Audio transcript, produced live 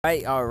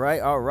All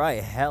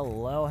right.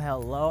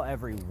 Hello,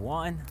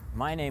 everyone.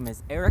 My name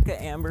is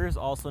Erica Ambers,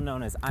 also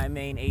known as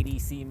iMain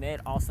ADC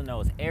Mid, also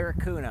known as Eric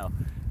Kuno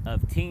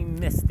of Team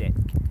Mystic.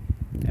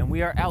 And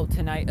we are out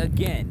tonight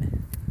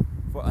again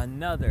for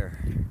another.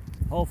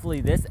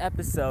 Hopefully, this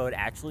episode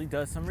actually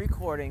does some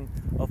recording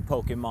of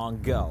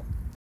Pokemon Go.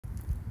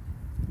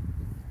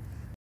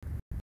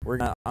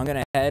 I'm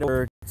gonna head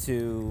over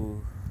to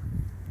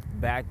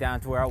back down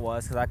to where I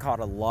was because I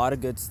caught a lot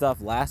of good stuff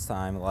last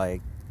time,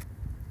 like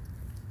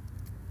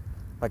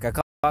I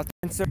caught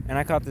Pinsir and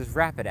I caught this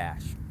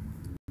Rapidash.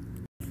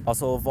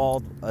 Also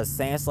evolved a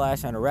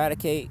Sandslash and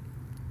Eradicate.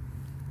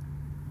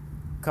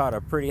 Caught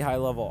a pretty high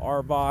level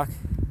Arbok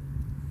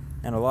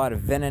and a lot of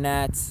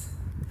Venonats.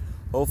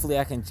 Hopefully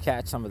I can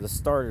catch some of the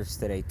starters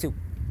today too.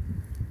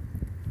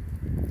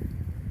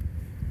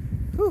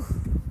 Whew.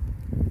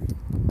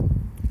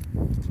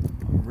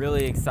 I'm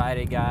really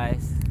excited,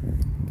 guys.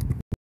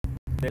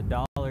 The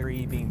Dollar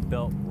Tree being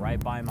built right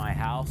by my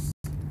house.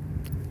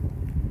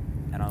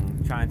 And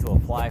I'm trying to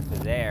apply for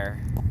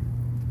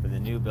the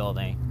new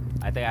building.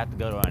 I think I have to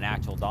go to an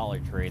actual Dollar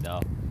Tree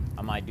though.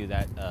 I might do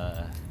that,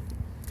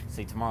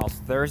 see, tomorrow's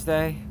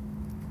Thursday.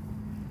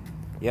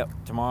 Yep,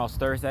 tomorrow's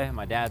Thursday.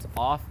 My dad's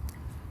off.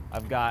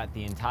 I've got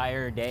the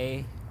entire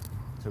day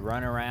to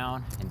run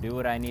around and do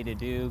what I need to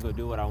do, go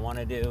do what I want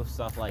to do,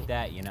 stuff like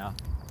that, you know.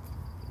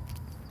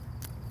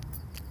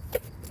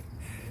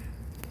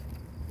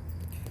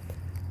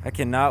 I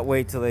cannot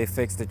wait till they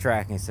fix the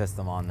tracking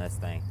system on this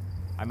thing.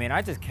 I mean,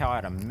 I just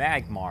caught a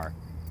Magmar,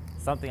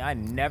 something I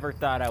never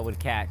thought I would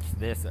catch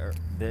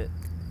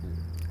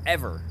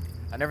ever.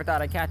 I never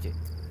thought I'd catch it.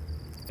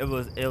 It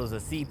was a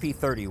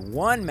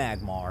CP31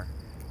 Magmar,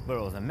 but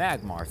it was a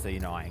Magmar, so you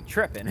know I ain't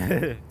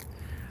tripping.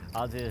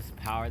 I'll just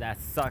power that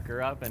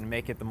sucker up and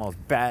make it the most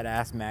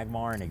badass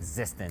Magmar in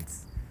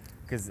existence.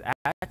 Because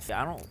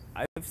actually,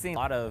 I've seen a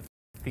lot of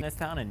people in this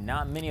town, and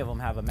not many of them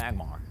have a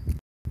Magmar.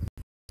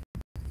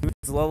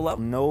 It's low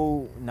level.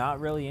 No, not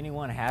really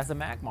anyone has a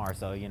Magmar,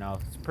 so you know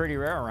it's pretty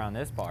rare around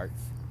this parts.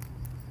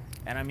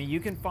 And I mean,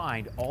 you can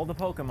find all the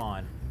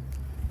Pokemon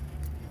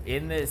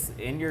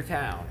in your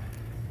town.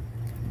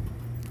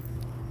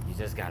 You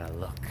just gotta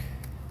look.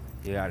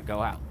 You gotta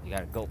go out. You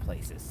gotta go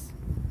places.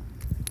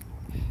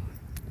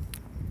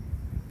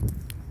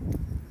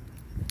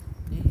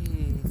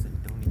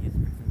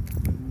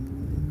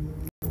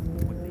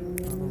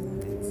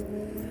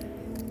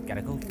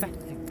 Gotta go fast.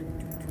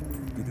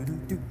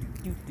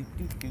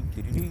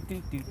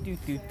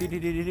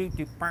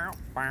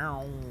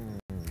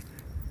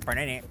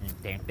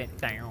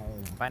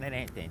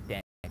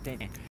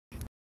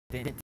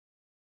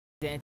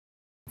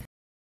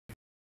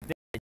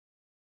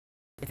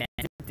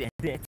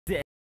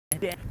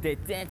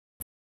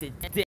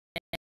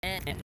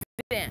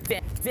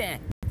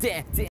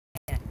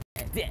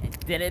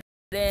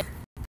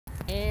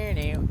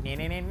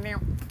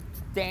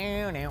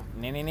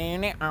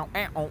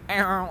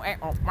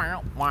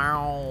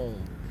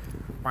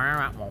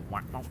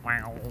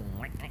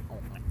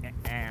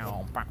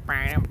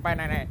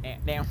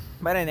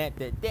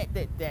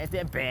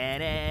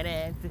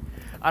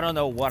 I don't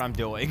know what I'm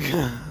doing.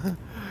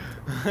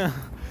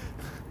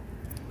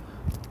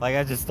 Like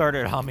I just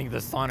started humming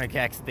the Sonic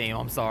X theme.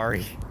 I'm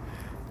sorry.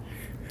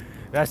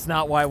 That's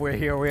not why we're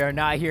here. We are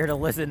not here to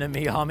listen to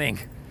me humming.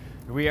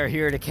 We are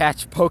here to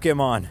catch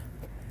Pokemon.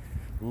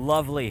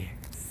 Lovely,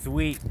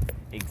 sweet,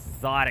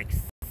 exotic,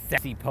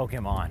 sexy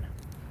Pokemon.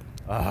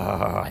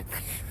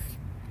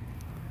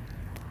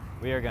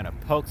 We're gonna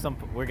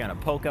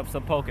poke up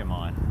some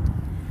Pokemon.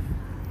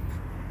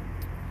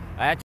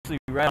 I actually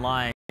read a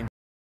line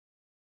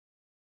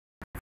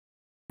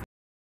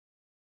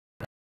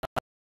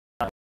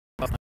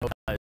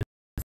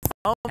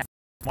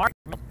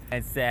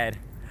and said,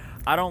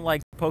 I don't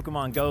like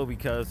Pokemon Go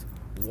because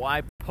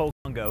why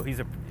Pokemon Go?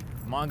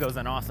 Mongo's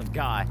an awesome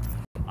guy.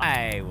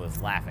 I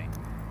was laughing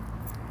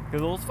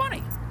because it was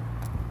funny.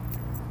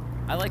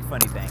 I like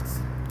funny things.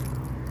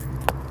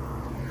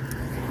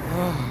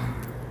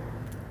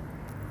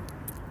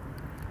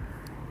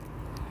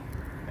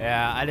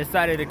 Yeah, I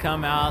decided to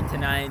come out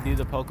tonight and do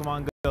the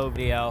Pokemon Go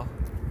video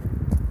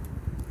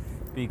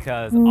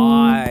because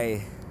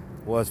I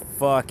was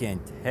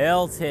fucking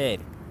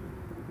tilted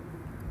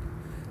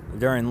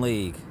during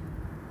League.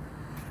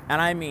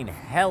 And I mean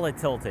hella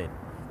tilted.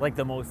 Like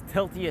the most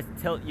tiltiest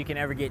tilt you can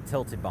ever get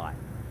tilted by.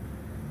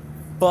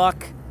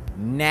 Fuck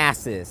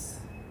Nasus.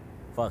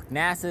 Fuck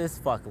Nasus,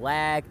 fuck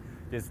lag,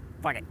 just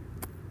fuck it.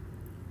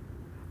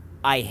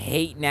 I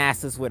hate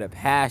Nasus with a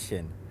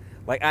passion.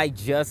 Like I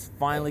just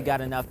finally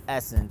got enough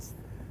essence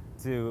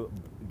to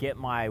get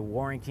my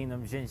Warring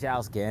Kingdom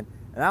Jinxiao skin,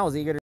 and I was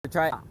eager to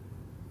try it.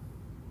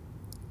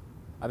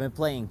 I've been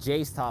playing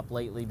Jace Top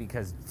lately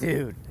because,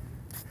 dude,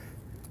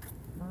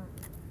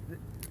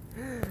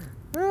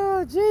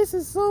 Jace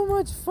is so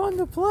much fun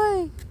to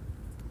play.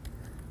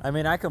 I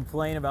mean, I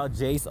complain about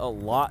Jace a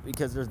lot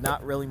because there's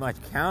not really much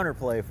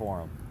counterplay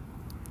for him.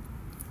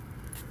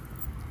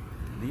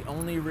 The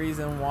only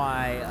reason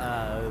why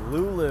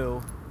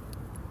Lulu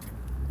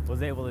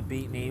was able to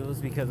beat me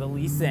was because of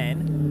Lee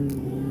Sin.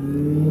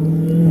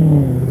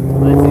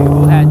 Let's see,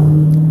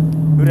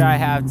 who did I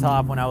have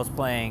top when I was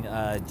playing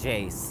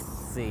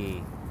Jace?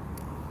 See.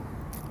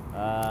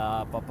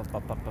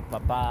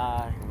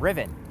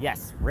 Riven.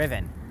 Yes,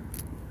 Riven.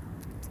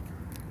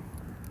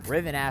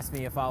 Riven asked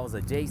me if I was a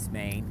Jace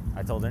main.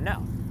 I told her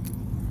no.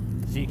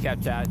 She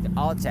kept chatting.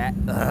 I'll chat.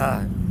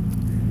 Ugh.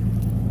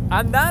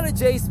 I'm not a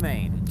Jace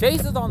main.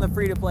 Jace is on the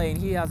free-to-play, and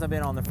he hasn't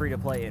been on the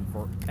free-to-play in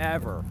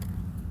forever.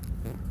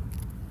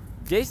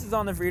 Jace is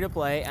on the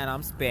free-to-play, and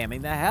I'm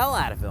spamming the hell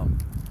out of him.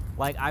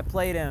 Like, I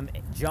played him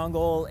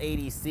jungle,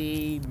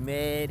 ADC,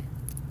 mid,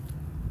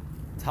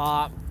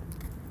 top.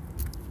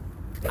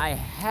 I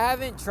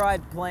haven't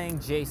tried playing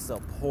Jace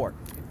support.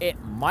 It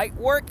might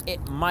work,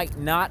 it might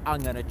not.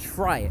 I'm gonna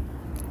try it.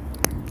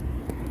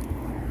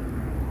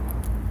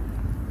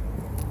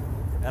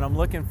 And I'm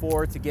looking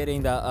forward to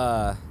getting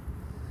the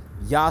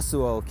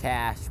Yasuo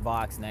cash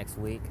box next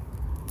week.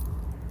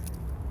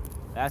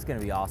 That's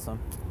gonna be awesome.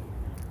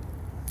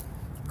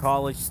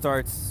 College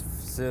starts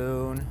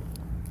soon.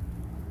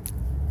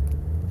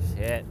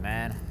 Shit,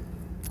 man.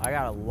 I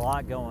got a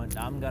lot going.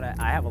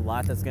 I have a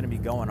lot that's gonna be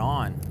going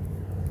on.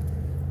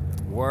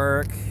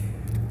 Work,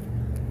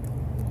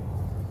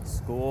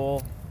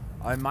 school.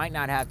 I might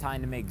not have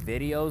time to make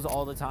videos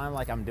all the time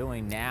like I'm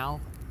doing now.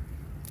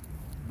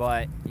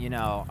 But, you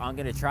know, I'm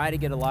gonna try to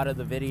get a lot of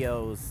the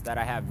videos that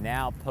I have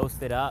now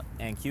posted up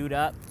and queued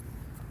up.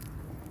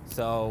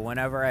 So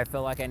whenever I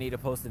feel like I need to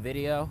post a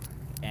video,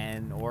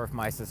 or if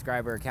my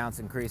subscriber accounts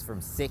increase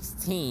from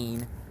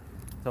 16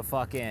 to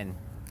fucking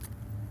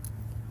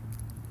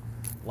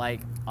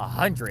like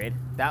 100,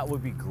 that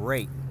would be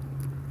great.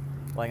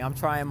 Like, I'm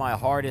trying my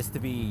hardest to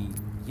be,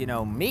 you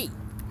know, me.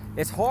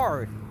 It's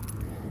hard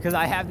because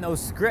I have no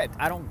script.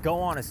 I don't go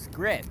on a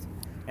script.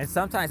 And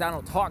sometimes I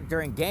don't talk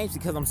during games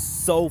because I'm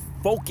so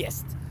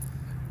focused.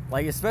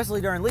 Like,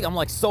 especially during League, I'm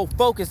like so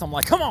focused. I'm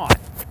like, come on.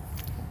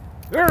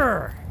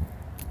 Urgh.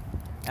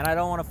 And I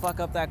don't want to fuck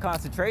up that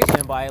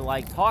concentration by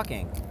like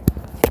talking.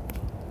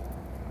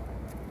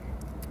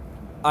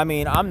 I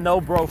mean, I'm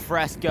no Bro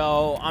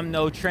Fresco. I'm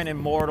no Trent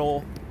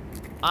Immortal.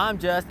 I'm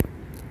just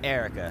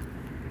Erica.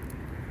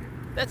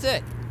 That's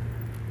it.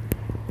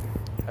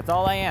 That's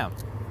all I am.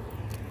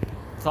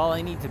 That's all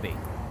I need to be.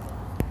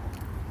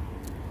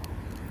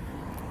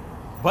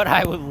 But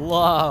I would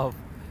love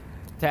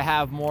to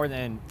have more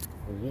than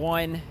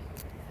 1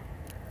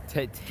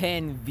 to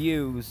 10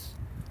 views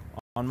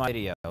on my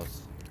videos.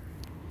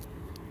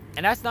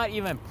 And that's not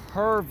even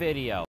per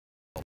video.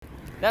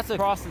 That's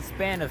across the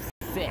span of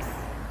 6.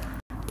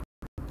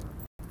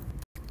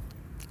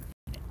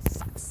 It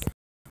sucks.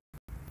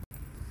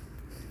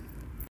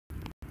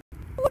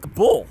 Look, a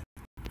bull.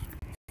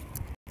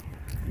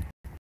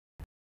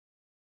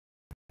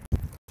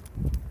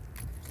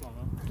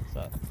 What's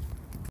up?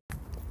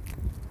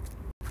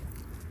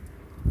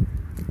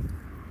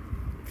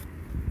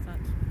 What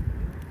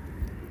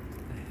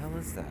the hell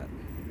is that?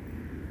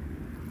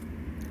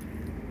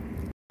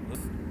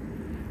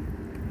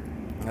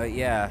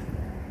 Yeah.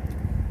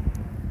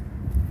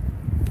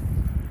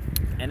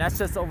 And that's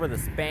just over the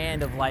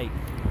span of like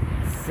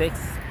 6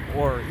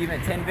 or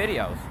even 10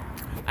 videos.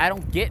 I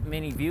don't get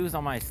many views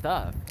on my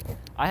stuff.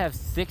 I have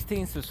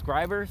 16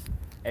 subscribers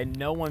and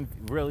no one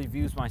really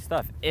views my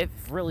stuff, if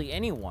really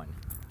anyone.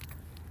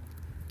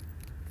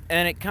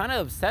 And it kind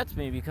of upsets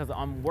me because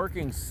I'm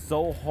working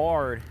so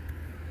hard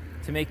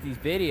to make these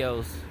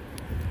videos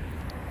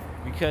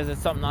because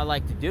it's something I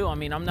like to do. I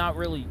mean, I'm not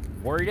really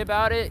worried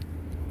about it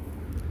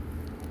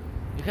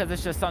because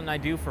it's just something I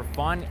do for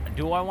fun.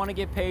 Do I want to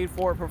get paid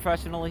for it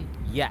professionally?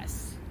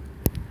 Yes.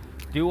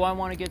 Do I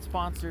want to get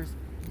sponsors?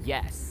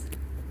 Yes.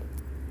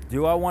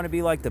 Do I want to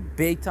be like the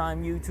big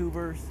time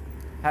YouTubers,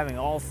 having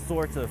all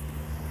sorts of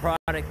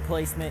product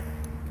placement?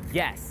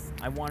 Yes,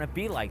 I want to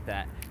be like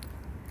that.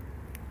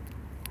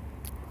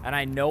 And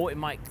I know it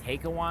might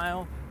take a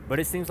while, but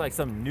it seems like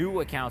some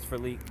new accounts for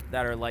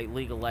that are like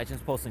League of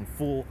Legends posting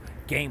full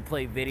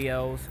gameplay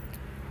videos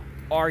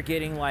are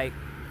getting like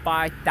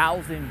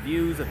 5,000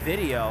 views a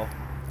video,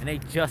 and they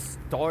just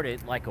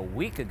started like a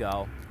week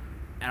ago.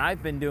 And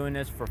I've been doing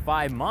this for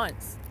 5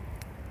 months,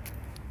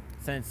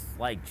 since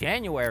like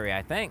January,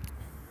 I think.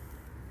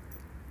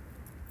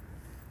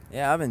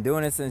 Yeah, I've been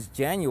doing it since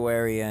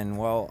January, and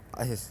well,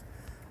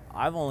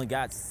 I've only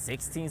got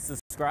 16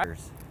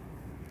 subscribers.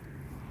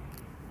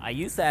 I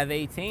used to have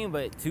 18,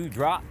 but 2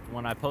 dropped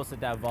when I posted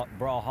that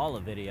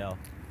Brawlhalla video.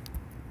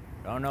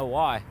 Don't know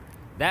why.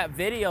 That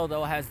video,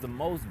 though, has the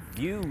most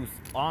views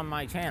on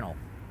my channel.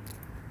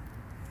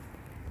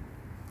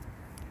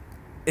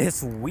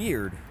 It's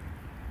weird.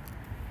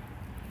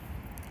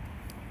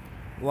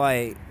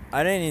 Like,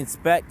 I didn't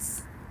expect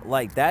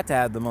like that to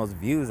have the most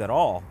views at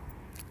all.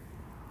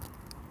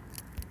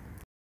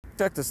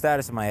 Check the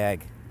status of my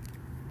egg.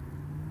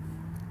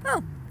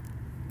 Oh,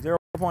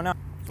 0.9.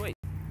 Sweet.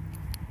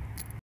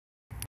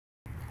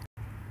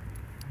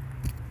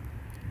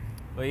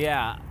 But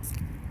yeah,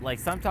 like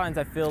sometimes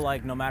I feel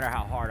like no matter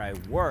how hard I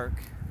work,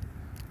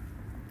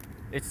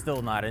 it's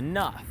still not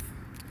enough.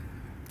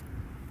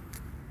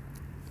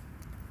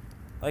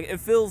 Like, it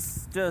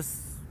feels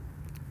just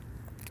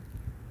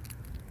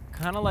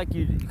kind of like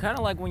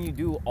when you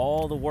do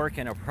all the work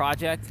in a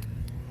project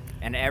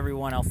and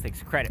everyone else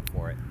takes credit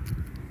for it.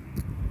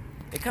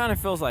 It kind of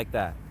feels like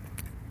that.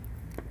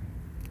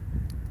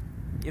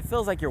 It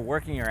feels like you're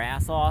working your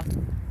ass off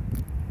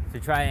to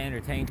try to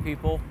entertain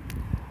people,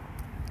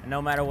 and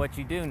no matter what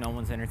you do, no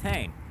one's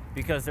entertained,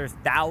 because there's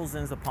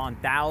thousands upon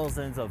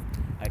thousands of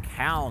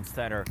accounts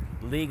that are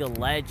League of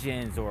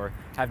Legends or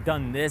have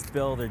done this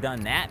build or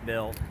done that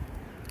build.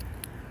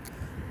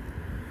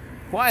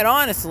 Quite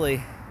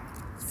honestly,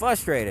 it's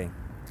frustrating.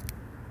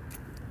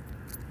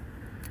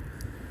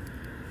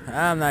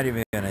 I'm not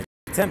even gonna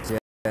attempt it.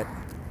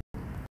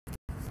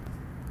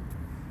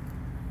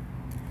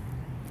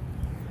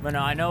 But no,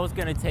 I know it's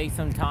gonna take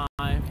some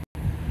time.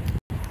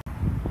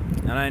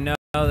 And I know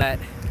that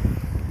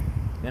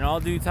in all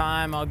due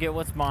time, I'll get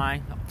what's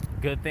mine.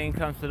 Good thing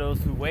comes to those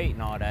who wait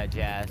and all that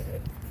jazz.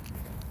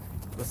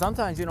 But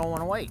sometimes you don't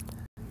want to wait.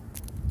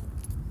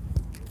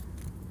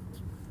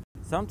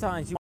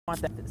 Sometimes you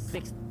want that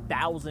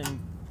 6,000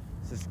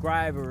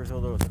 subscribers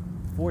or those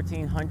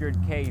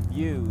 1,400K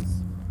views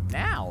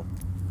now.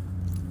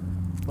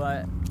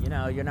 But, you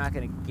know, you're not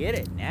going to get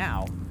it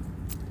now.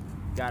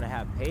 You got to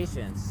have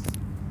patience.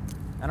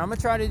 And I'm going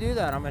to try to do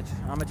that. I'm going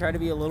to try to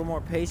be a little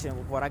more patient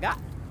with what I got.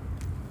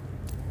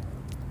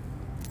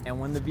 And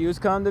when the views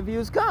come, the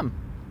views come.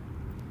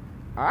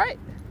 All right?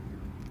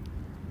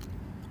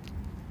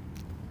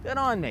 Good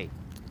on me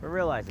for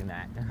realizing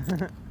that.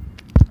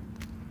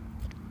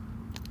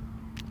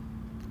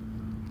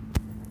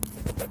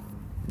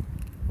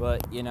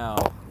 But, you know,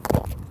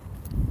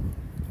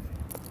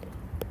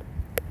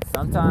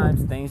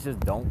 sometimes things just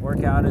don't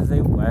work out as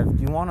you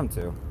want them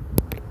to.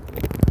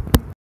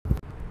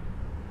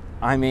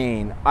 I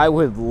mean, I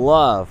would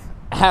love,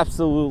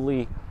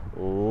 absolutely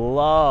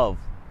love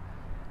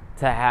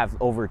to have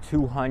over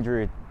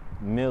 200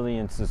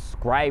 million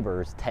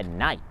subscribers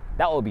tonight.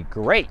 That would be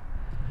great.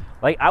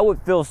 Like, I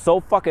would feel so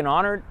fucking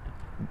honored.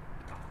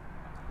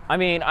 I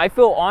mean, I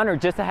feel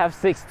honored just to have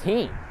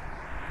 16.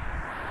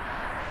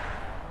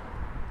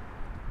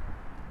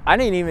 I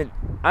didn't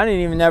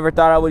even never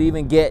thought I would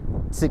even get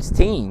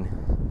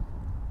 16.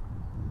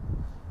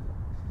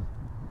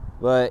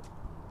 But,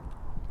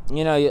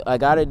 you know, I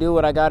gotta do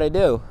what I gotta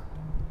do.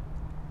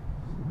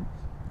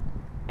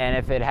 And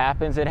if it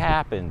happens, it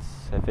happens.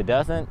 If it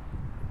doesn't,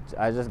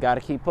 I just gotta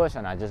keep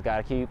pushing. I just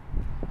gotta keep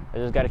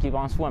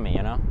on swimming,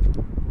 you know?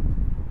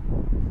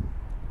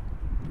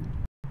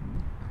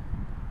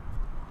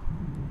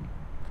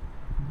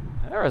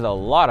 There is a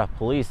lot of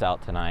police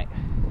out tonight.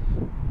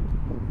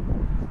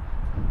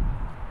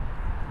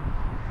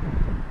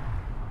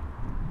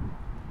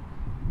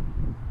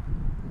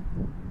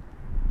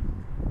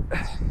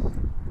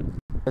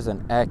 There's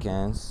an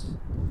Ekans.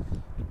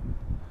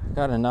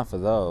 Got enough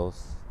of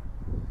those.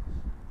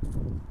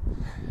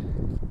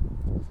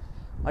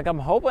 Like, I'm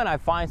hoping I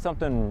find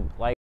something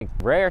like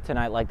rare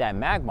tonight, like that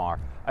Magmar.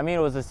 I mean,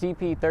 it was a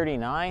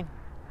CP39,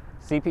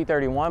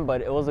 CP31,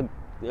 but it was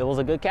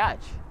a good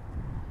catch.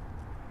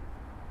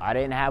 I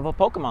didn't have a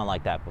Pokemon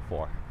like that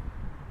before.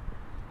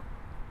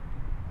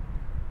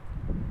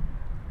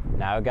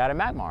 Now I got a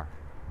Magmar.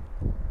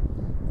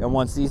 And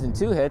once season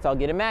 2 hits, I'll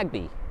get a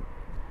Magby.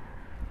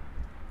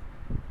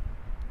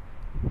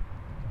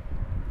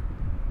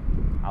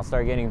 I'll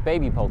start getting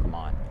baby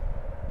Pokemon.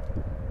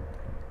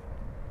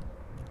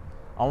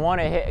 I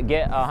want to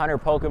get 100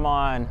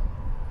 Pokemon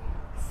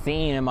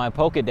seen in my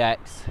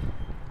Pokedex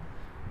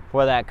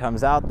before that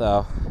comes out,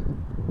 though.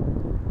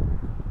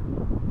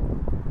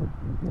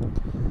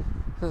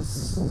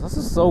 This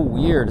is so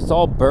weird. It's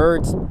all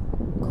birds,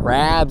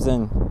 crabs,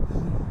 and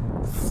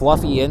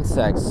fluffy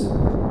insects.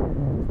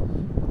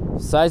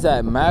 Besides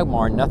that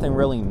Magmar, nothing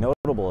really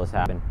notable has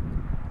happened.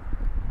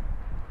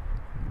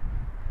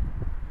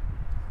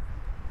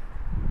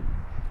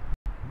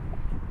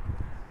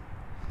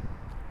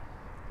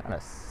 Kinda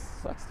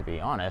sucks, to be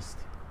honest.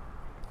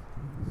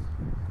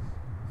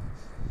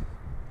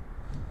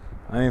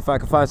 I mean, if I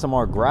can find some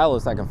more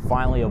Growlithe, I can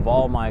finally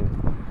evolve my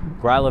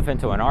Growlithe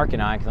into an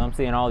Arcanine, because I'm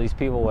seeing all these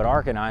people with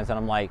Arcanines, and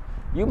I'm like,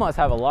 you must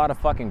have a lot of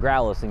fucking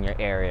Growlithe in your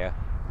area,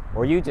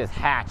 or you just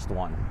hatched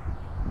one.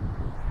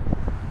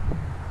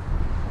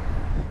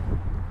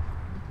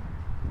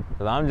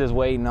 Because I'm just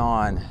waiting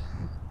on...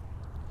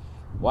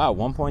 Wow,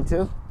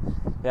 1.2?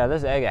 Yeah,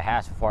 this egg will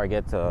hatch before I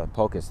get to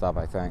Pokestuff,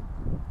 I think.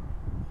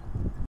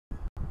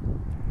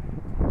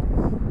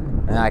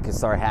 And I can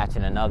start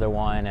hatching another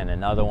one, and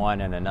another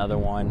one, and another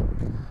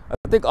one.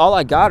 I think all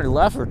I got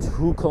left are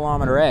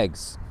 2-kilometer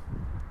eggs.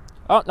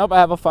 Oh, nope, I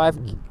have a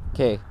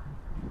 5K.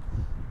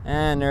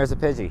 And there's a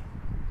Pidgey.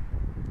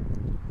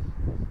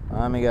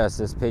 Let me guess,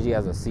 this Pidgey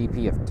has a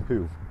CP of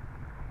 2.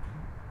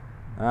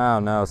 Oh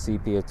no,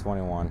 CP of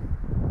 21.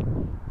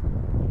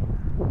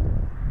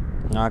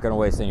 Not gonna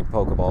waste any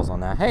Pokeballs on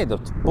that. Hey, the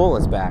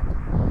bullet's back.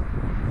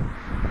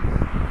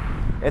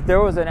 If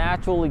there was an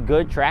actually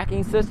good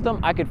tracking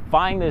system, I could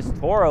find this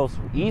Tauros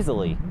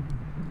easily.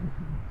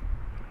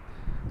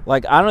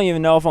 Like, I don't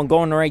even know if I'm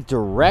going the right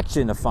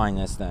direction to find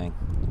this thing.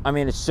 I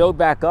mean, it showed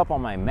back up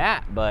on my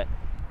map, but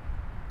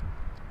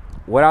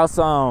without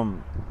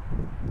some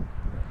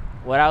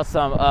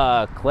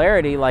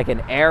clarity, like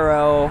an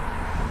arrow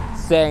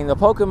saying the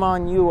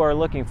Pokemon you are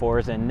looking for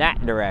is in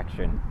that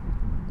direction.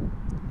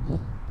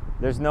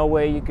 There's no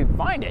way you could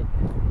find it.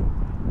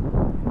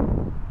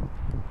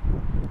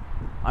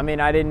 I mean,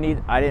 I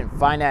didn't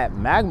find that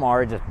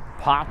Magmar. It just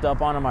popped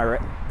up onto my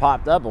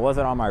It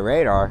wasn't on my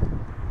radar.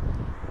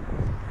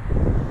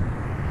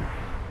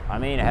 I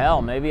mean,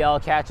 hell, maybe I'll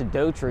catch a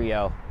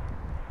Dotrio,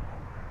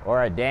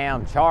 or a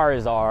damn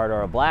Charizard,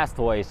 or a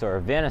Blastoise, or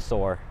a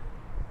Venusaur.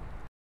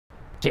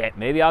 Shit,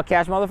 maybe I'll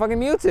catch motherfucking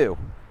Mewtwo.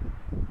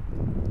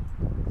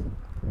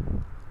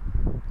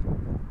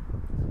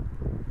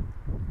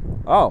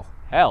 Oh,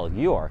 hell,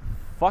 you are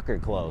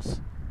fucker close.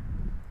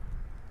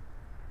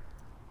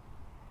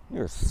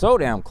 You're so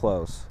damn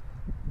close.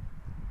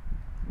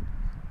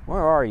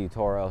 Where are you,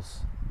 Tauros?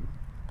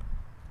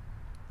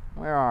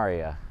 Where are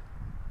you?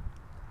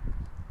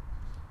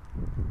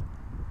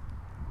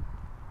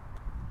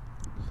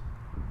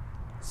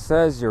 It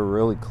says you're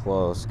really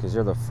close because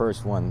you're the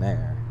first one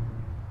there.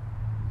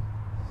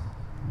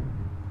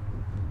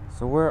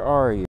 So where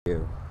are you?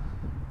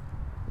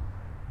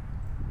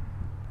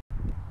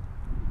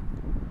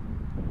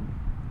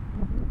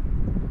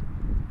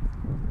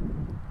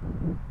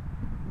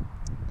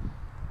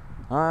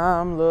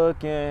 I'm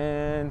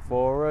looking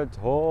for a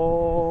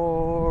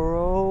Tauros,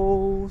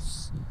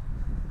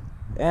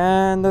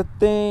 and the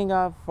thing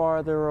got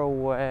farther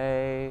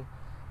away,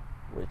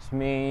 which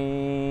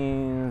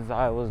means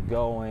I was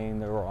going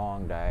the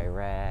wrong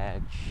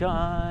direction,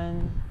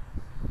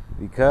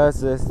 because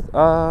this,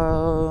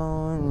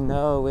 oh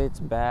no, it's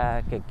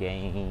back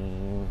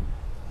again.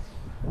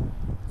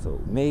 So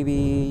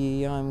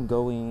maybe I'm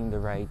going the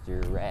right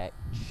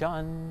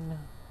direction.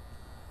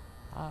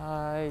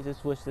 I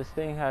just wish this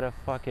thing had a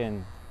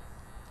fucking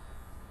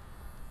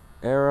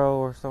arrow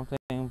or something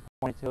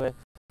pointed to it.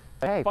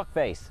 But hey,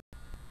 fuckface.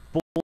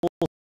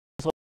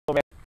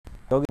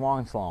 Go get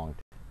long-slonged.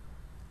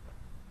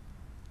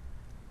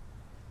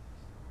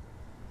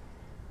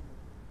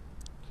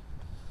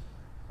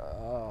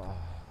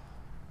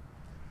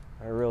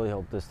 I really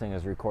hope this thing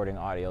is recording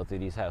audio through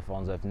these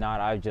headphones. If not,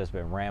 I've just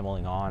been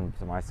rambling on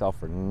to myself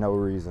for no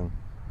reason.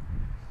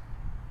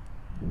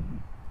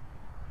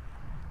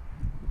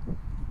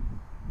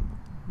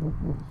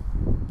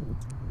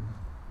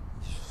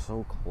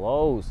 So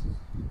close.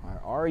 Where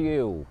are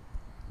you?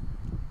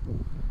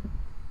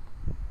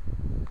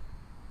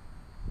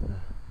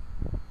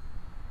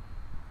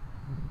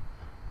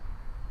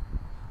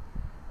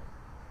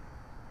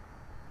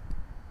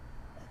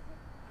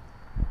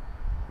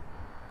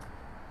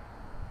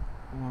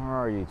 Where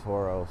are you,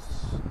 Tauros?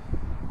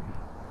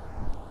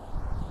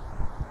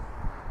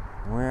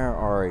 Where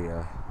are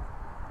you?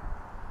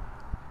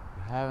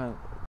 You haven't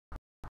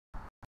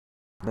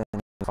been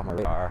on my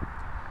radar,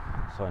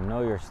 so I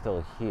know you're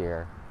still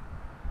here.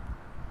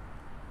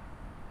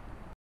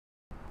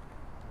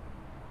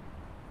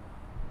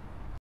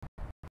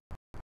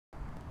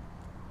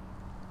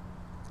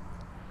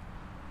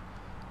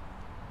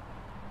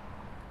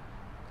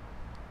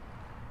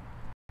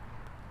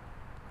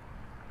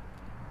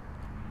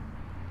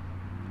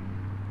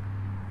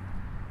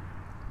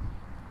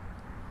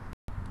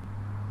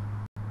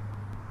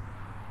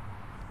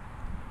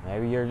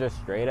 Maybe you're just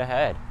straight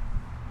ahead.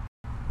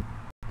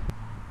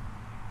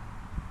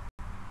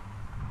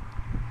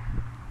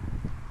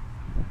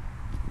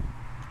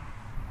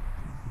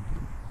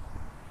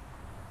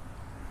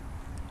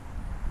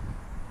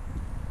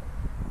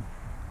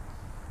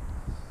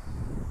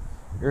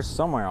 You're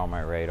somewhere on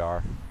my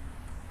radar.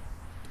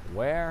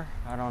 Where?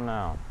 I don't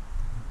know.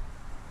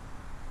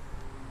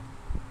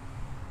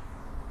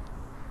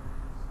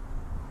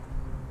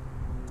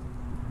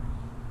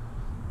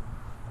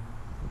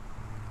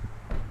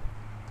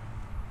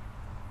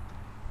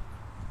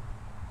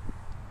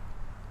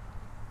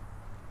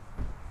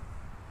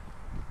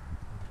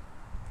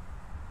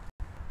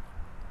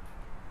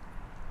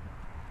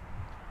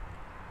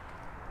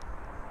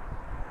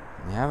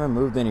 You haven't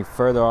moved any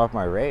further off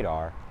my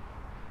radar.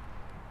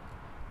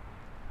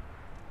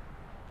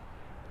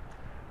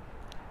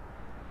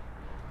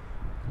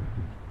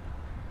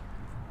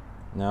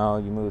 No,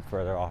 you moved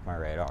further off my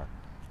radar.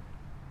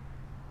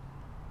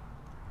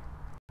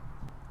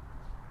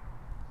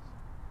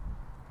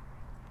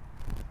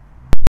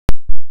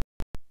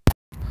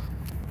 I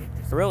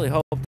really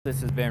hope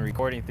this has been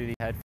recording through these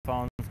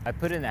headphones. I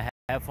put in the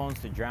headphones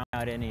to drown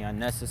out any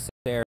unnecessary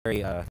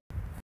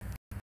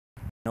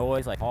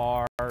noise like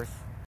cars,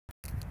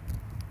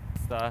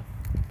 stuff.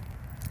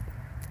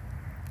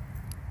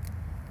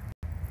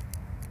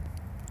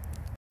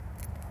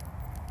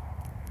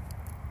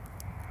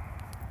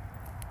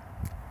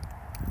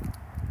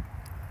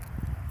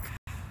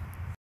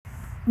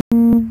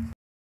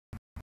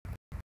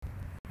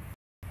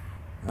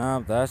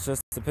 That's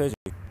just the pigeon.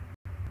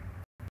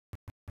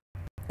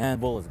 And the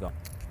bull is gone.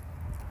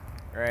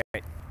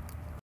 Alright.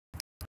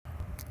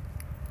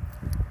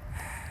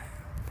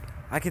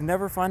 I can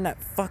never find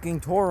that fucking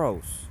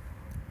Tauros.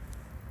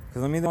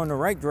 Because I'm either going the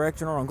right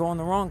direction or I'm going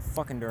the wrong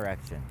fucking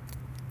direction.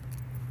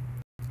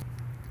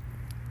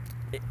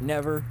 It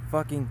never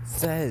fucking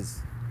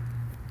says.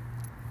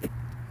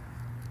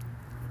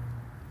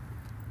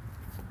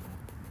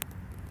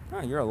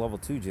 Oh, you're a level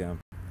 2 gym.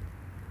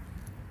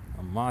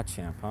 A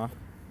Machamp, huh?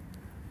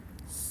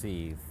 Let's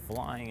see,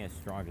 flying is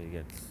strong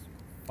against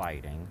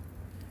fighting.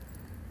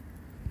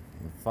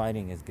 And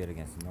fighting is good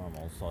against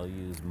normal, so I'll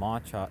use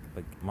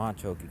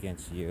Machoke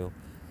against you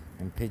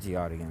and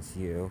Pidgeot against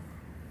you.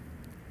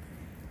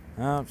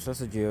 Oh, it's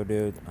just a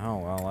Geodude. Oh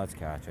well, let's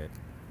catch it.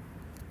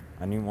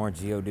 I need more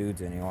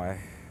Geodudes anyway.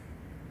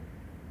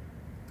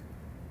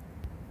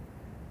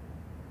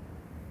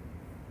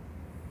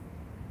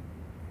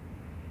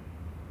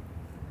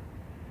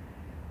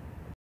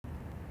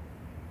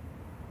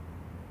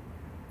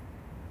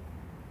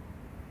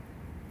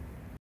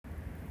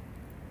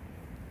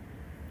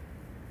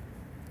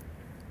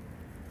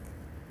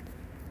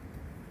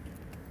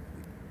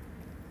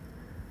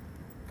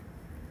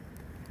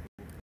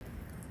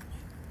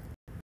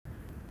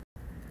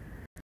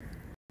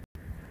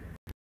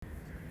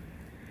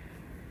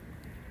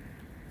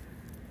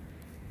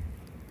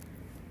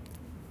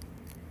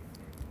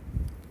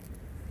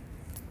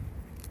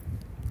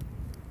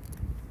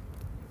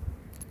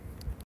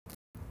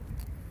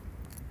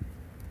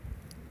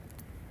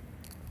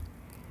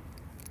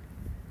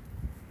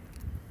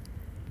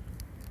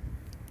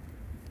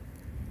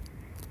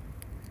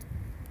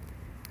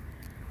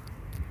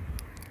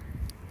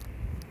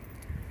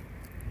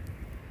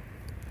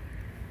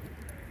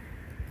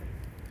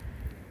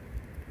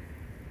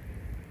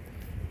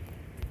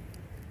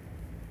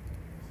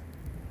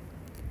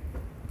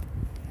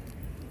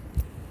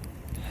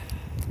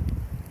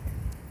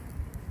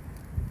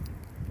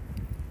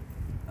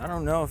 I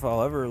don't know if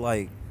I'll ever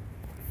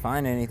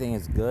find anything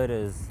as good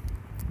as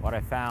what I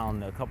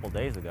found a couple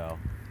days ago.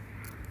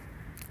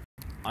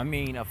 I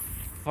mean, a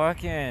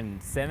fucking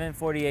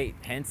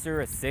 748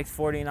 Pinsir, a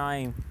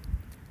 649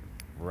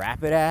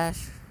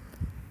 Rapidash.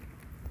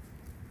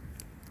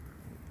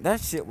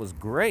 That shit was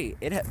great.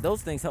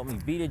 Those things helped me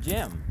beat a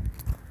gym.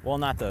 Well,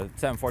 not the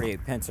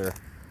 748 Pinsir.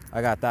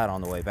 I got that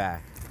on the way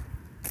back.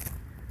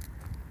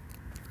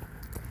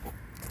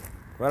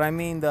 But I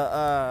mean,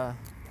 the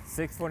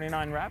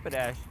 649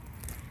 Rapidash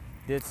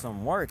did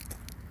some work.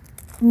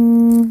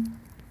 Oh,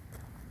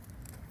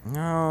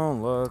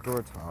 look,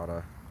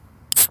 Rattata.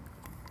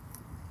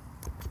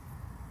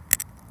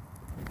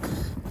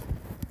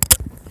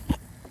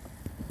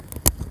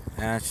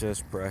 That's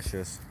just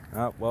precious.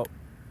 Oh, well,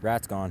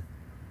 rat's gone.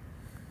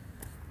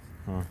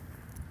 You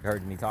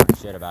heard me talking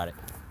shit about it.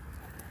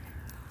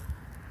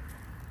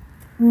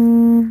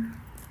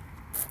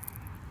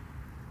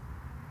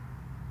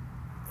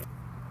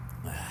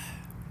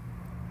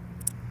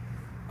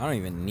 I don't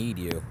even need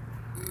you.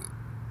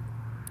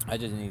 I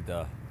just need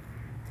the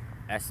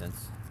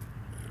essence.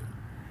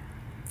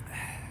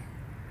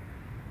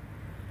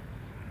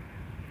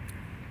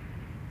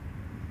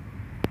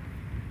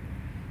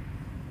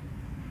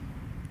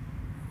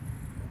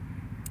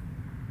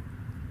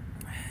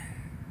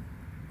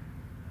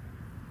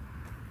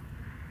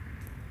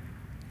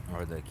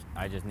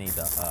 I just need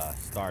the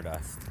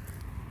Stardust.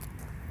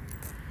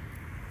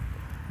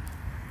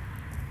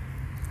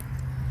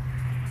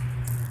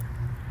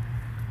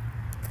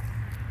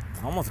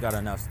 I almost got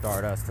enough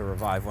Stardust to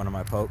revive one of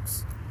my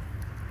pokes.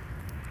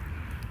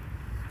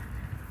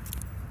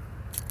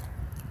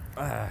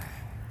 Let's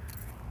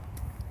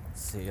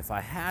see, if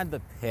I had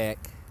the pick,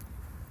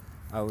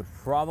 I would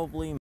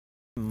probably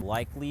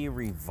likely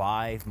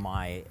revive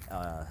my,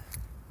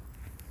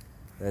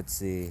 let's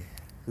see,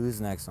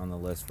 who's next on the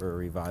list for a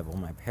revival?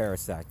 My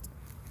Parasect.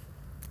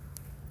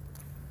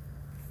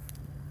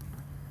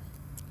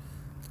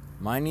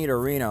 My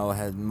Nidorino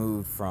had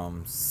moved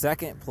from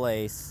 2nd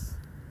place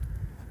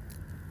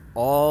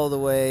all the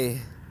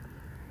way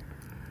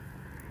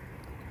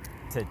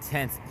to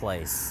 10th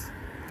place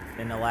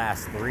in the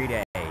last 3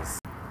 days.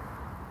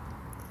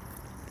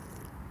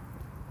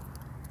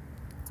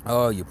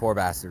 Oh, you poor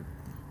bastard.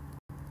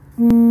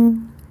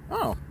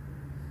 Oh.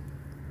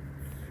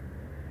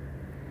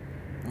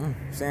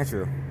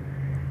 Sandshrew.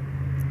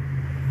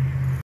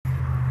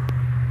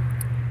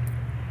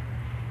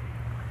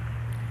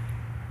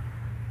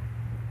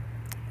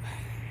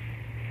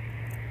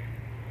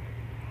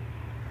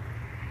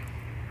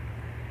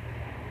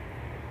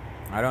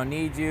 I don't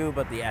need you,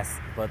 but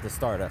the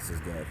Stardust is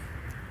good.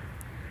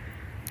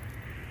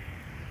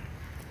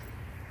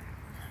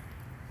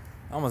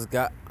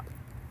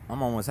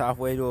 I'm almost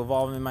halfway to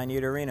evolving my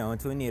Nidorino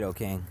into a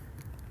Nidoking.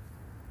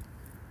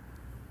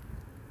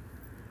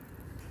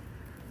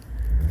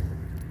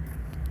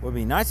 Would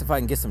be nice if I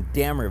can get some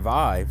damn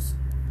revives.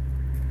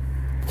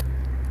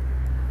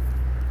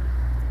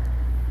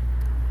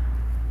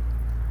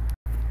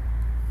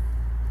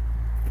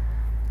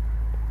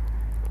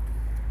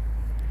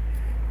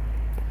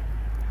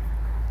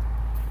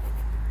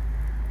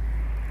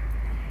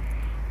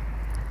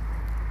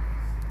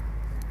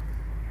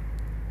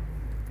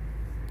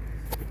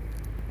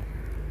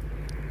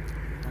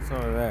 What's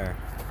over there?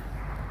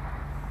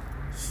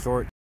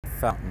 short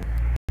fountain.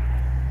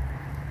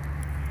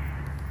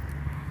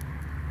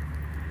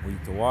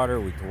 Weak to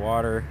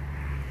water.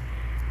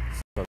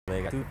 So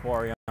they got 2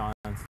 Vaporeons.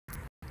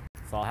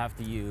 So I'll have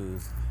to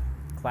use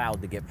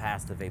Cloud to get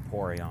past the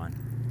Vaporeon.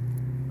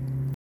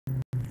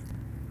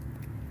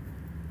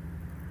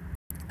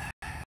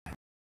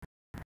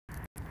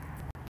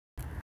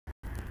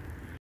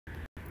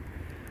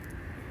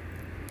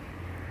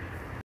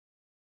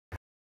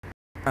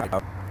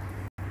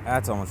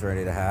 That's almost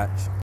ready to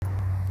hatch.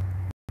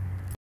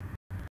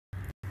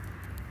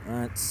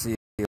 Let's see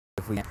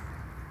if we can.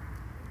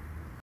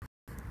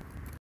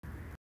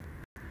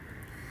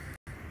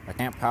 I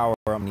can't power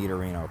up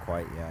Nidorino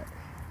quite yet.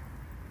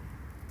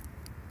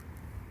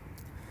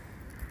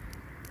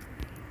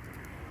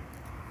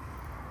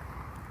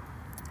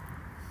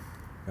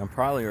 I'll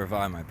probably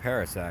revive my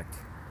Parasect.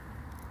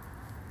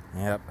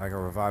 Yep, I can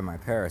revive my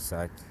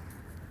Parasect.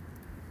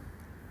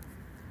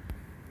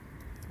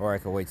 Or I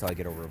could wait till I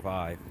get a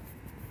revive.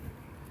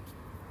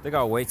 I think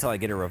I'll wait till I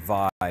get a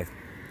revive.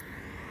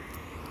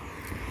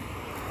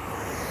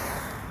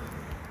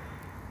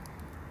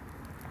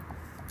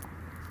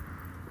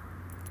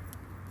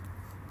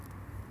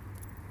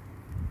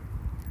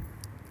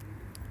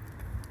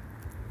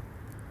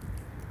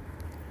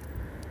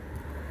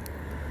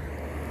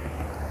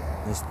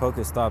 This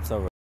Pokestop's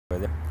over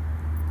there.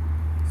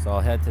 So I'll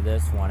head to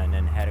this one and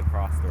then head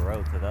across the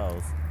road to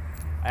those.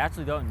 I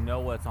actually don't know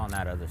what's on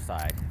that other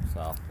side,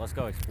 so let's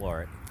go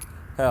explore it.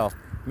 Hell,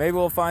 maybe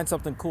we'll find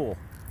something cool.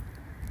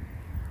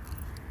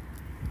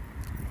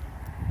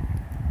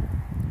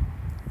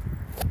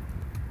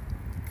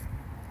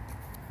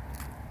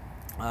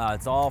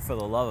 It's all for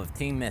the love of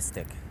Team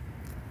Mystic.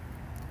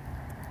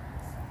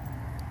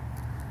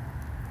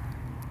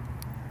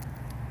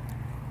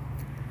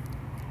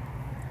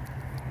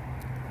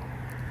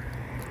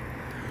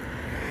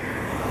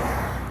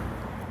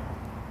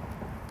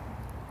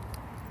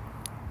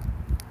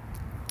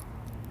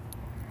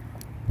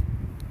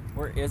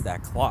 Where is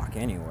that clock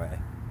anyway?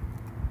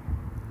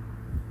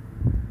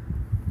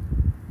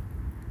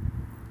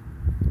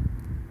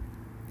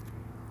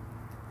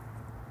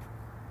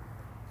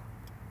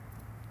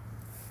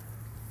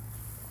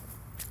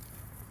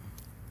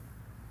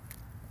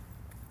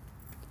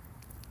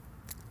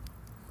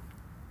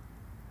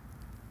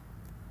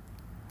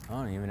 I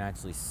don't even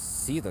actually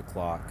see the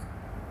clock.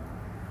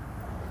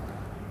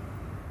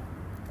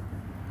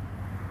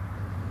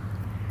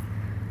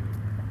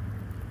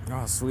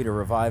 Oh, sweet, a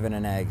revive and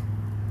an egg.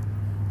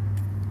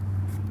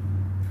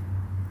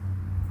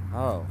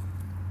 Oh.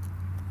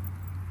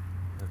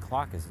 The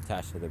clock is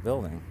attached to the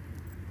building.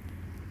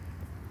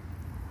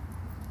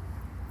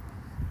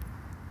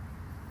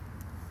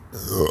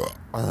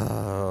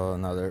 Oh,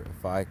 another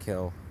 5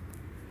 kill.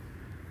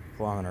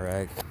 Kilometer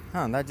egg.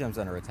 Huh, that gym's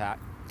under attack.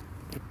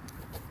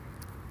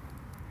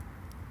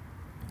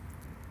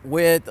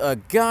 With a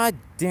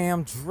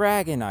goddamn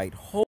Dragonite.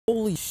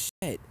 Holy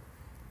shit.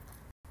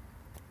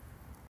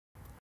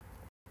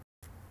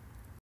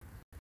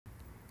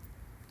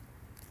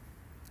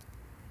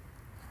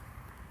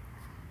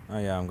 Oh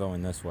yeah, I'm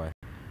going this way.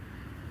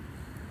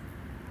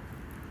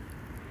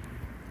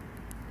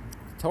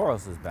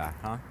 Tauros is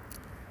back, huh?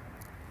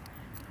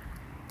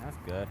 That's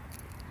good.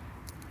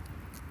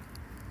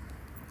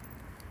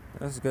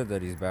 That's good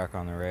that he's back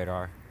on the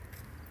radar.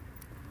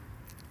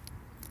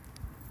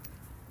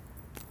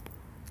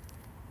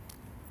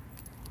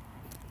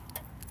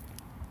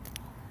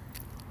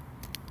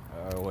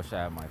 I wish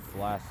I had my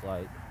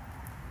flashlight.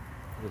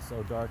 It's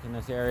so dark in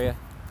this area.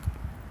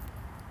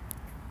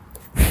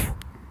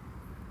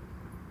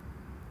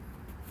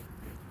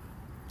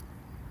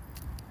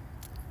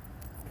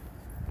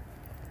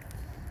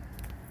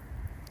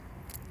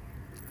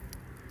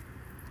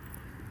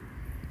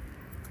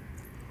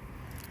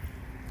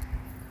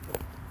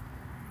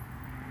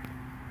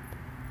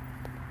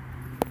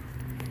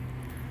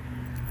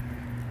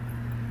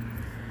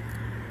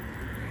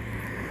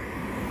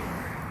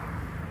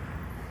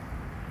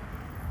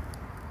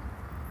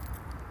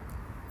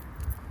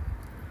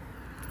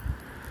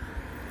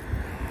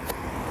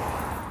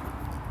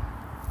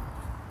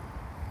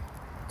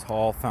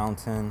 Tall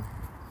fountain.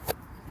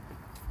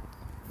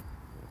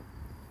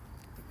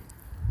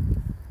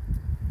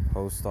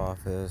 Post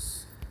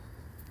office.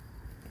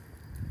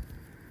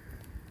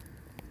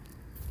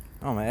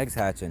 Oh, my egg's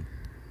hatching.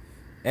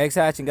 Egg's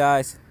hatching,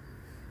 guys.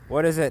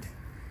 What is it?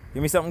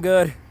 Give me something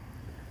good.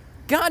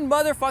 God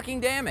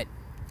motherfucking damn it.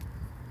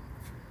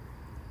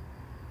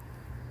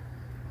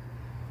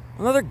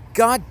 Another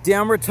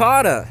goddamn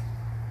Rattata.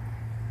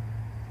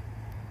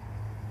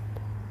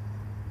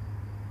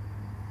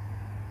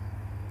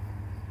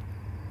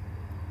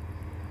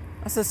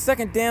 That's the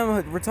second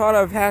damn Rattata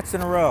I've hatched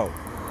in a row.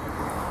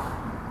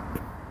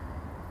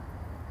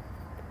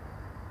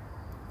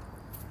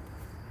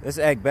 This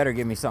egg better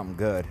give me something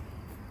good.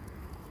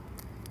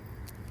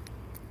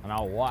 And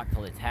I'll walk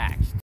till it's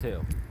hatched,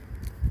 too.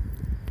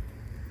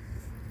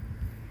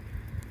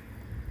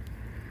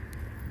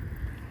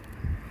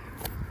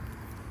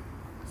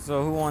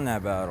 So who won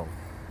that battle?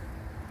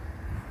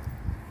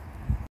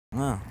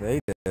 Oh, they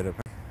did it.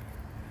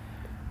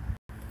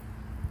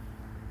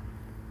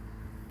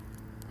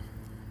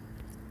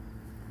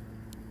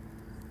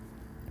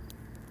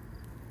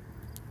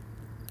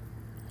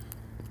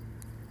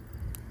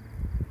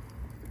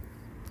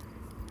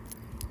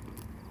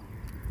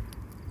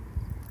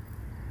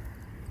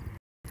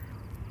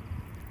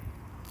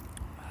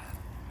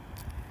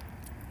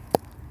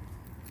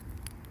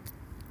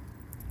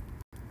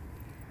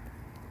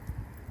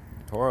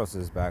 Tauros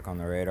is back on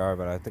the radar,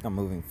 but I think I'm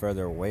moving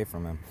further away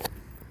from him.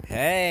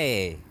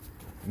 Hey,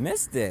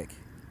 Mystic.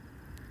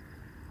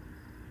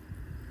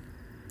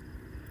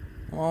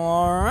 Well,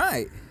 all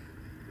right.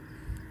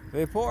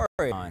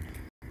 Vaporeon.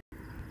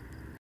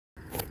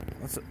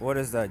 What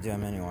is that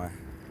gem anyway?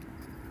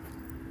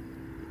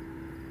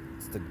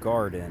 It's the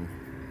garden.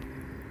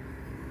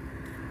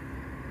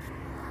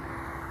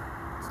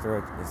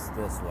 It's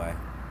this way.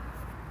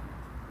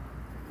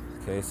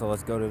 Okay, so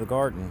let's go to the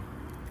garden.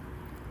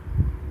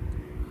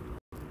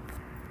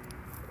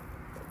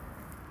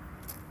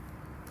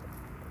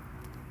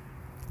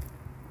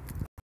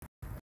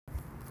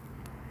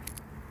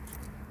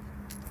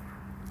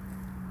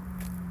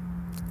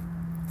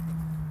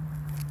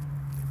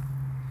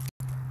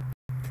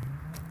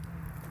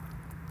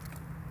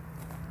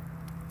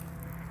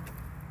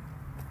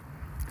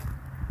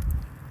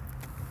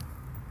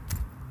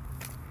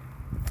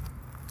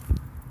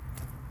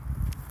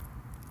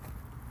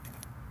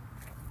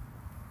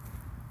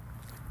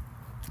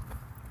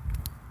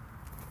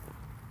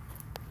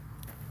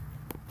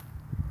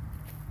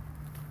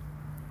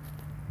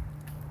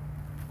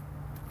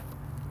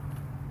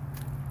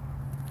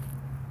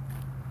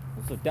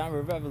 So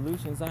Diamond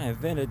Revolutions, I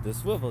invented the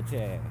swivel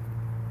chair.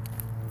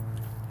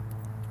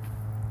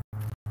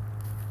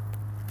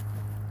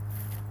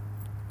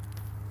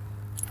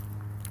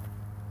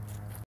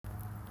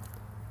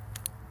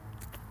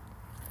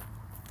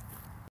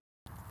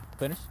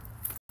 Finish?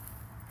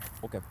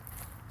 Okay.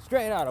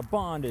 Straight out of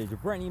bondage, a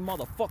brand new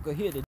motherfucker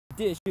here to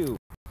dish you.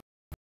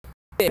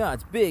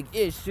 Nuts, big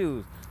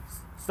issues.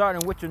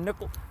 Starting with your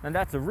nickel, and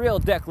that's a real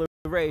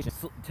declaration.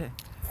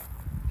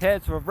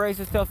 Heads for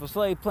racist, tails for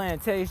slave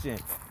plantation.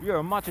 You're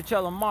a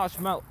monticello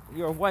marshmallow.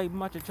 You're a white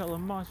monticello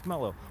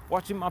marshmallow.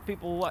 Watching my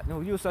people what?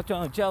 No, you start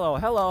telling jello.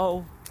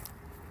 Hello.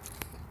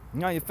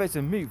 Now you're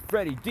facing me,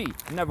 Freddie D.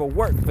 Never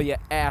worked for your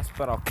ass,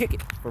 but I'll kick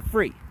it for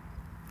free.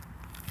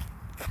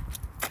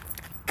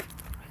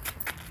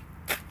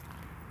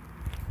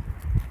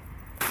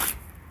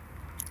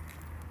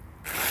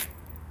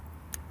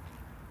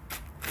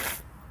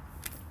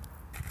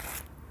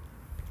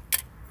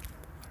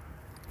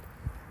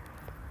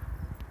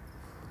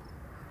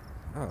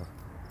 Oh,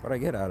 what'd I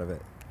get out of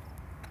it?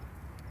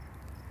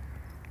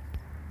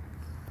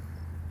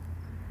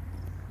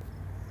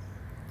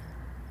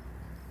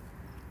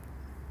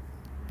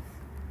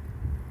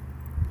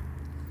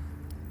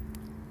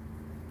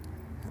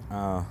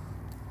 Oh.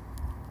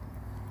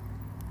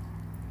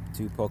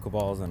 2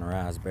 Pokeballs and a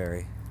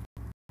raspberry.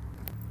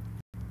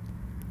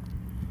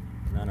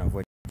 None of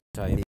which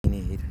I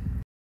need.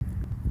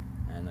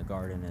 And the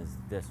garden is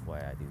this way,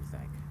 I do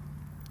think.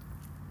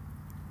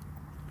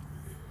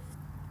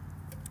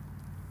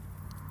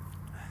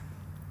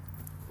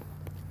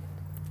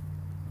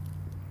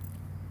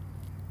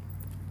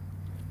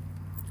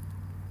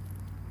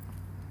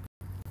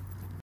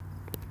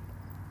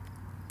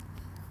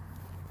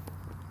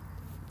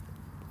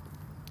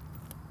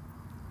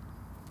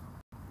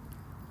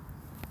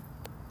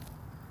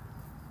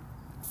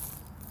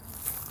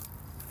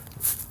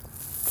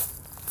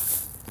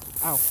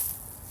 Ow.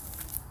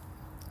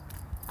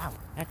 Ow,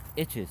 that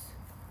itches.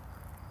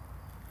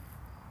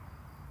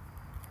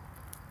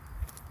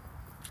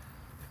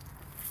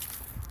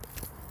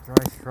 Dry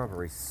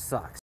shrubbery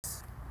sucks.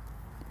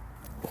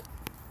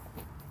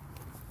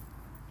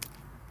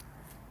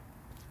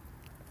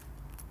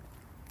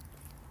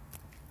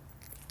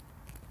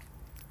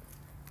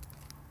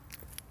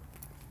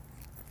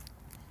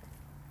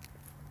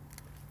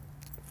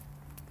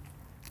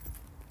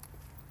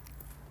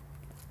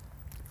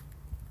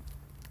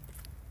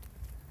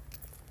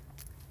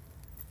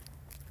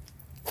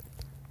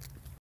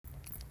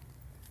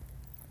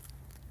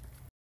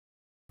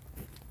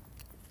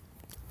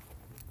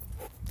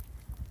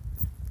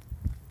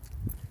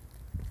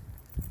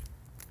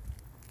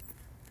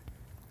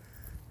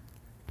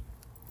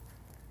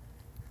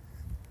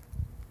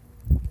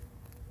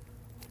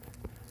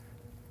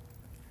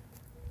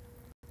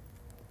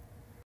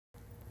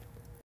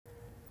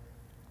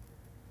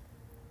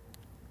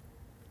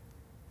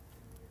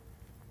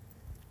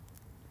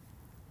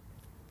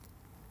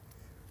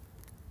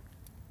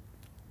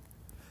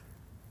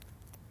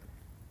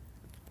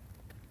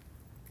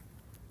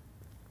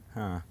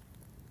 Huh.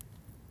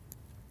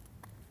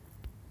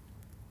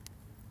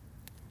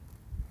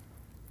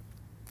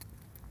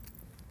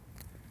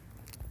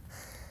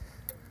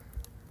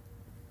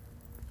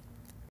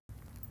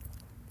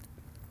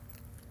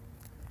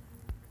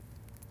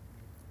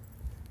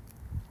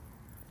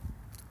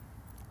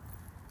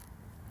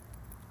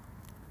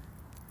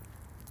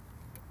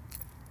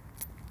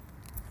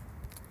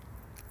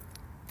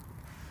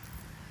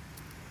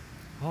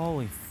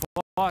 Holy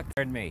fuck,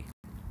 scared me.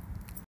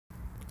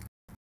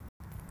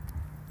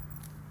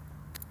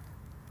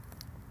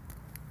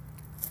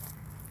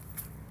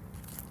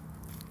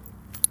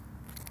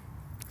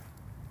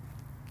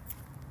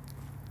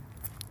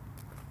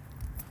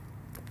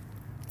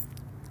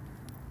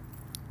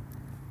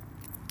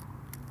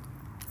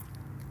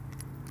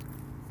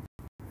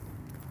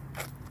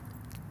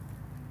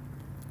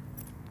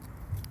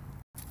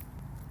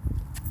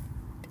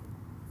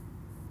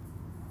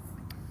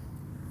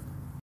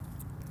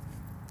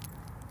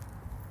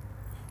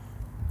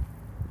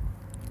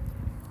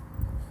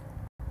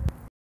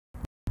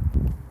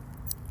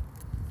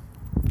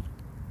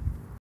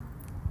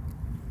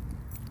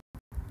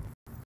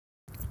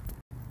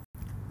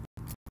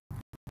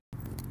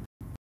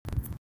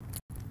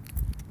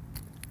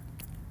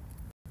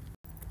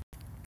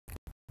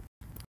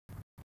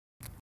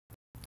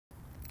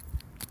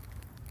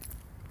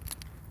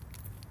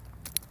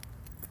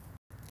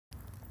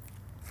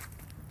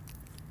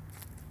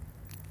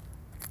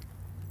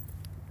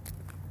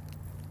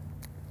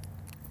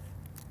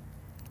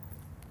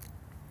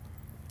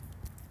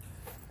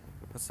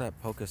 What's that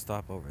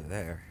Pokestop over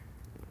there?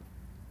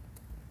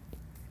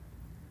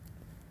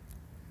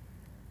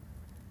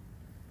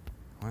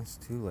 Once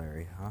too,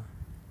 Larry, huh?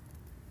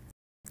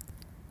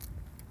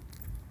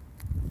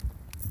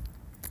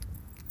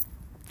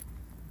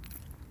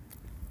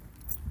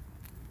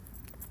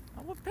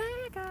 I would pay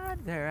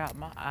God there out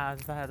my eyes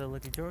if I had to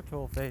look at your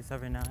troll face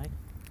every night.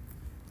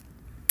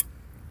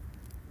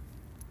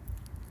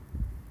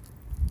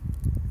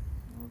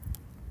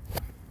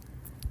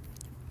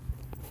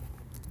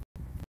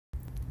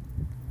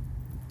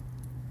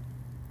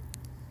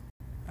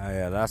 Oh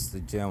yeah, that's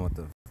the gym with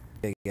the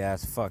big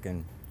ass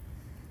fucking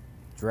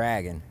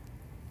dragon.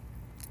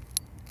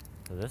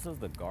 So this is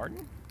the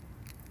garden?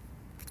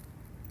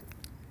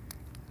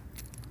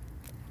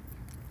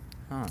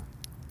 Huh.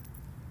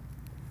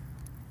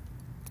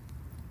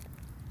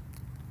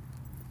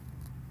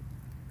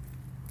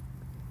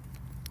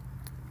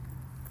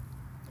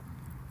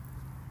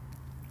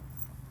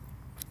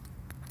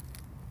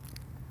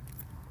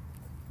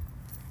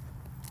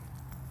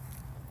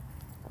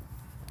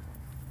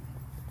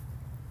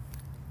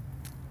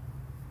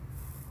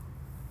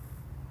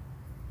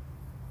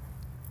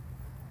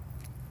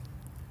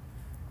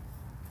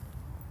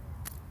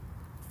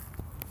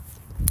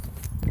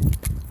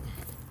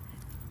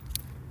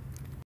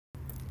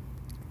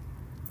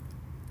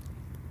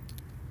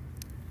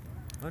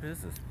 What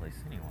is this place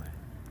anyway?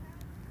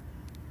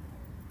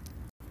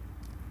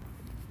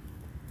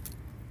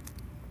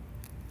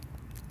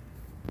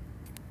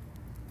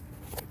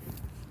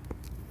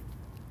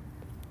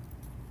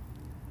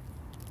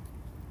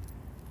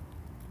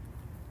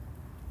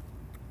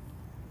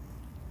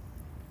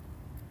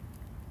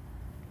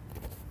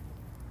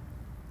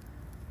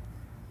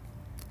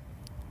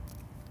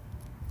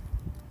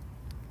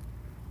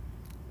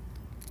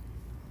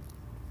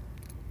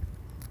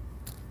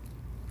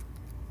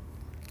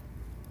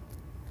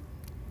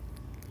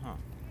 Huh.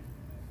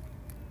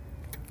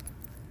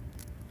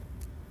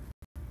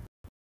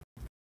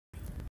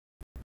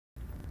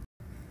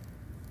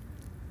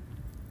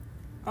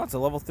 Oh, it's a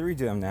level 3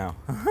 gym now.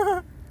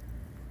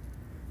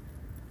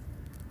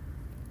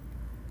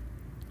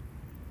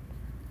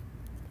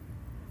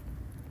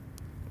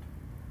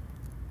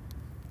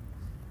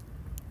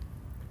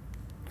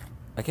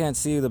 I can't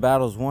see the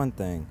battle's one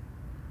thing.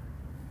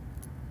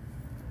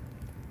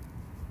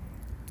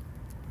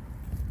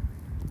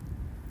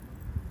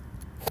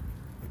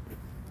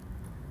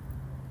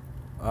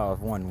 Oh,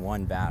 I've won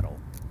one battle.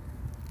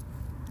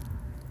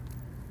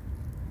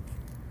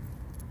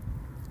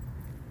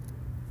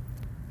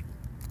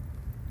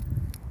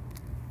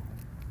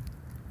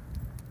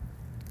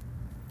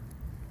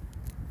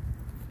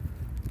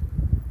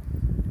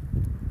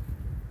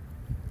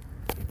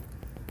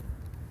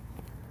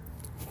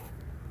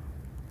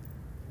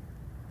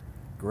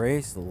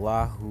 Grace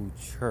Lahu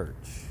Church.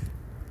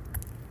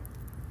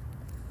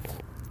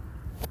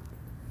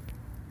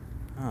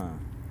 Huh.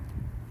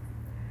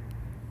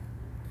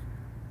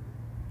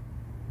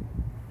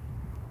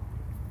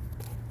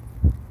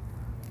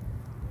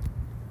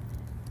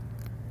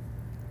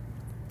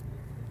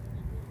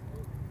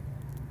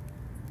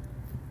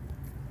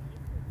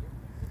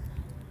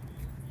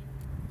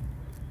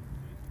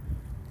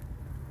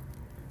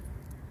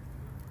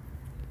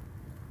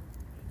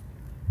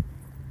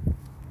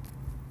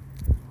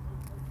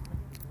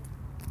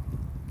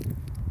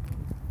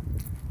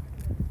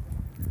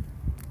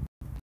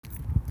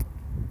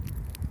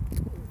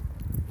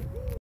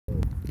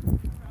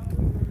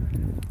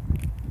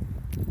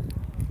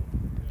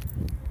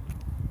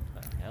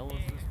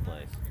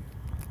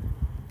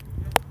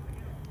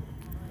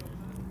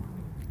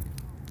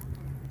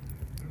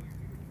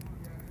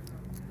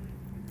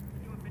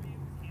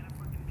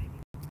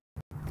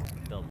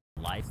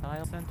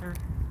 Lifestyle Center?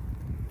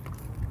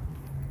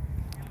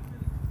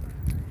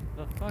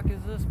 The fuck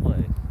is this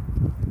place?